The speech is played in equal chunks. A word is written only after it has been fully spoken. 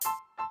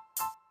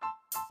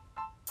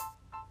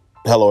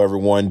Hello,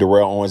 everyone.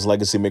 Darrell Owens,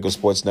 Legacy Maker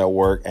Sports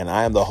Network, and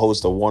I am the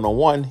host of One on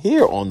One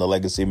here on the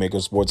Legacy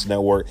Maker Sports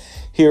Network.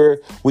 Here,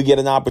 we get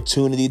an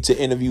opportunity to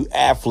interview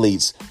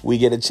athletes. We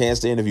get a chance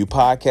to interview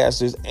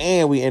podcasters,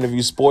 and we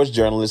interview sports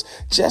journalists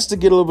just to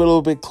get a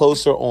little bit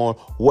closer on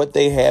what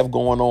they have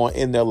going on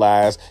in their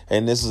lives.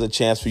 And this is a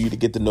chance for you to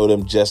get to know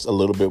them just a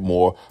little bit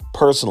more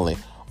personally.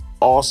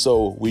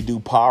 Also, we do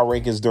power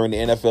rankings during the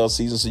NFL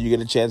season, so you get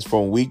a chance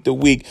from week to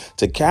week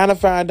to kind of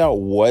find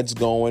out what's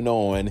going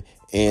on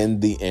in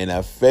the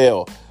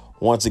NFL.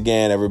 Once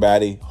again,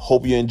 everybody,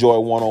 hope you enjoy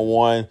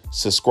one-on-one.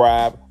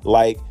 Subscribe,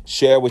 like,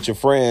 share with your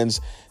friends.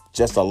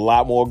 Just a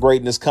lot more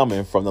greatness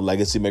coming from the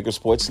Legacy Maker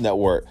Sports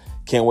Network.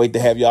 Can't wait to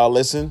have y'all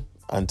listen.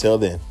 Until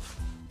then.